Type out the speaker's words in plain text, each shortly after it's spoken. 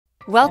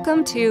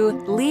Welcome to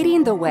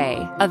Leading the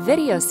Way, a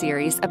video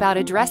series about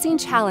addressing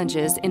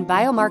challenges in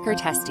biomarker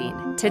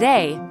testing.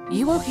 Today,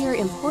 you will hear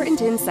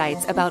important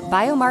insights about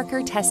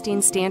biomarker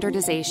testing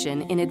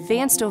standardization in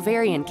advanced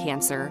ovarian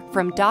cancer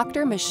from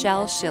Dr.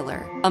 Michelle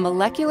Shiller, a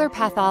molecular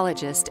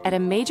pathologist at a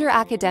major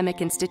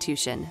academic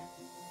institution.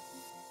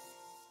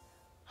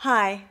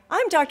 Hi,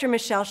 I'm Dr.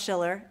 Michelle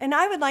Shiller, and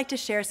I would like to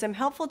share some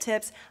helpful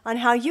tips on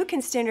how you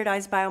can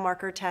standardize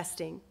biomarker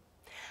testing.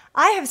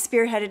 I have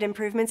spearheaded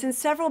improvements in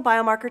several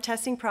biomarker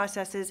testing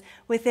processes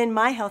within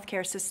my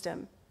healthcare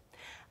system.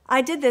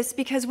 I did this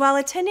because while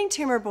attending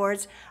tumor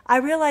boards, I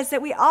realized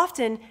that we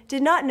often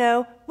did not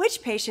know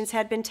which patients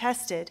had been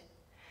tested.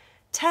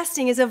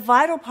 Testing is a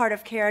vital part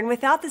of care, and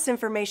without this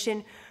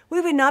information, we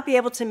would not be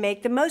able to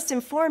make the most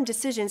informed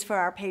decisions for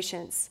our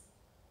patients.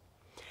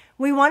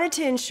 We wanted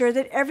to ensure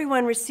that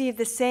everyone received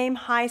the same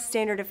high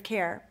standard of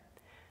care.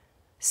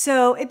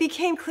 So it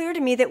became clear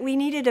to me that we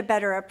needed a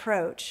better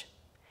approach.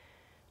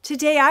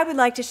 Today, I would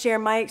like to share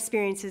my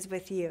experiences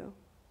with you.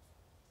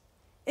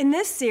 In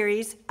this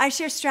series, I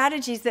share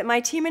strategies that my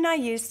team and I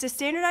use to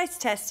standardize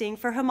testing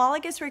for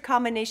homologous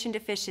recombination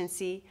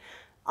deficiency,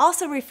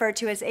 also referred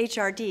to as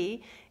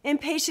HRD, in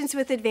patients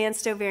with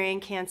advanced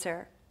ovarian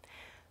cancer.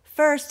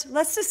 First,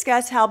 let's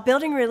discuss how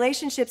building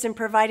relationships and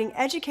providing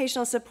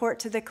educational support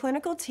to the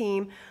clinical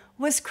team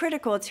was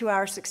critical to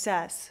our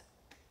success.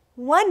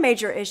 One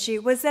major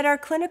issue was that our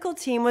clinical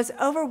team was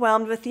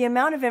overwhelmed with the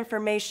amount of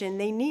information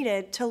they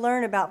needed to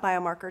learn about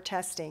biomarker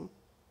testing.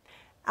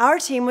 Our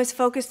team was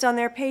focused on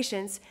their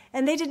patients,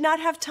 and they did not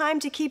have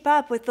time to keep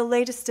up with the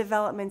latest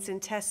developments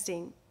in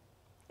testing.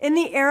 In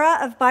the era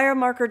of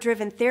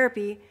biomarker-driven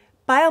therapy,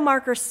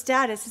 biomarker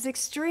status is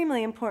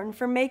extremely important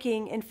for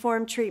making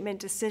informed treatment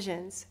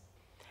decisions.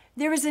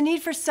 There was a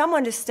need for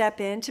someone to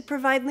step in to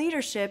provide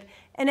leadership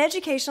and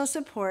educational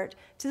support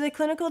to the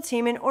clinical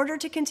team in order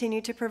to continue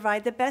to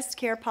provide the best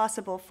care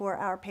possible for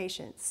our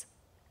patients.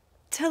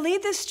 To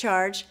lead this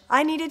charge,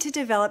 I needed to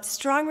develop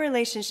strong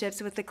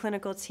relationships with the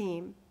clinical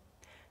team.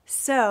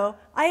 So,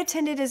 I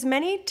attended as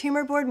many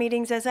tumor board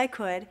meetings as I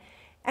could,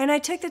 and I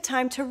took the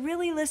time to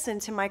really listen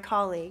to my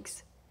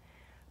colleagues.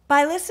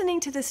 By listening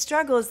to the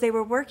struggles they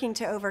were working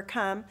to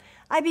overcome,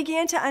 I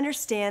began to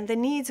understand the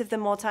needs of the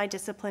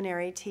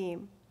multidisciplinary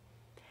team.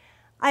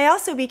 I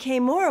also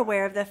became more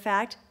aware of the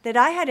fact that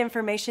I had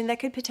information that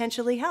could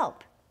potentially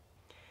help.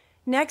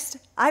 Next,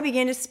 I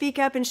began to speak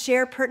up and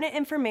share pertinent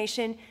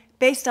information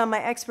based on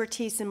my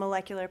expertise in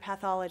molecular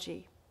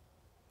pathology.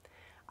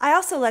 I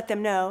also let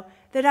them know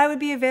that I would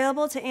be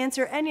available to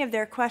answer any of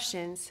their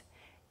questions,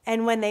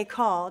 and when they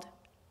called,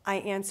 I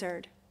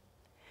answered.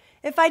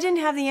 If I didn't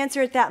have the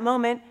answer at that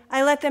moment,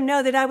 I let them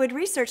know that I would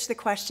research the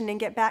question and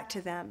get back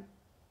to them.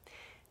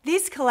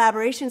 These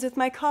collaborations with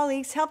my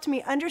colleagues helped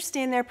me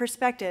understand their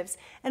perspectives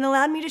and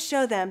allowed me to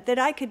show them that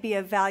I could be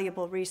a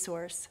valuable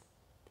resource.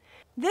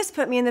 This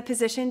put me in the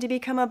position to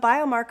become a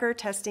biomarker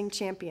testing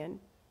champion.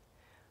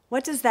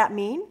 What does that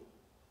mean?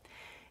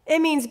 It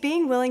means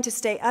being willing to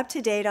stay up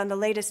to date on the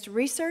latest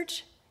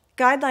research,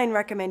 guideline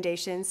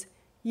recommendations,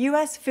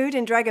 U.S. Food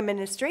and Drug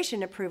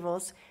Administration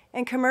approvals,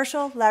 and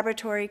commercial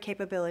laboratory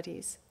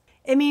capabilities.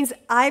 It means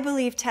I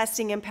believe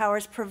testing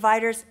empowers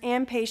providers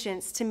and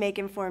patients to make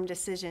informed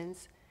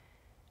decisions.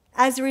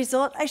 As a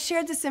result, I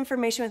shared this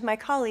information with my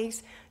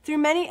colleagues through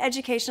many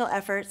educational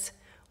efforts,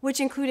 which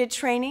included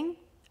training,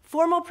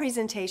 formal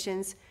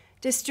presentations,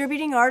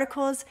 distributing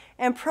articles,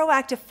 and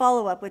proactive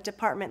follow-up with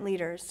department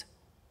leaders.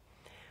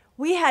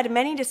 We had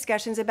many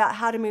discussions about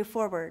how to move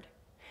forward,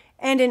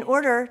 and in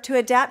order to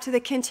adapt to the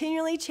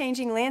continually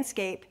changing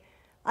landscape,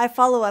 I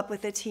follow up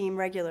with the team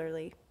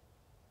regularly.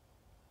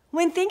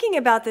 When thinking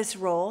about this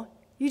role,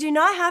 you do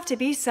not have to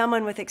be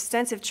someone with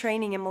extensive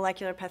training in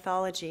molecular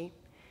pathology.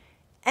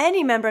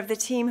 Any member of the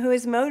team who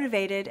is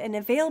motivated and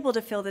available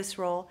to fill this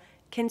role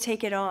can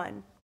take it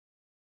on.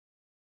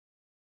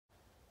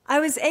 I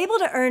was able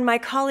to earn my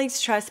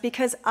colleagues' trust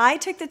because I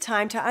took the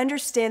time to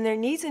understand their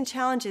needs and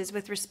challenges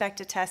with respect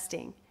to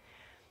testing.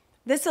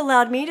 This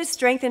allowed me to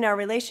strengthen our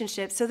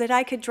relationship so that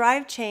I could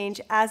drive change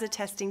as a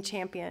testing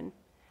champion.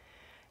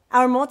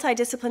 Our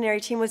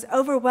multidisciplinary team was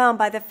overwhelmed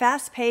by the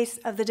fast pace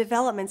of the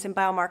developments in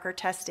biomarker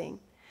testing.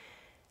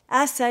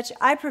 As such,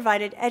 I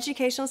provided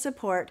educational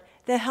support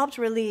that helped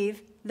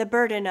relieve the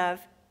burden of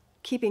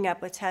keeping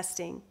up with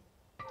testing.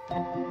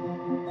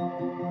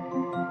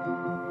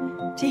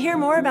 To hear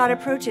more about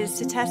approaches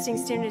to testing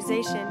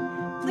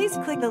standardization, please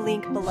click the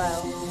link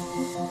below.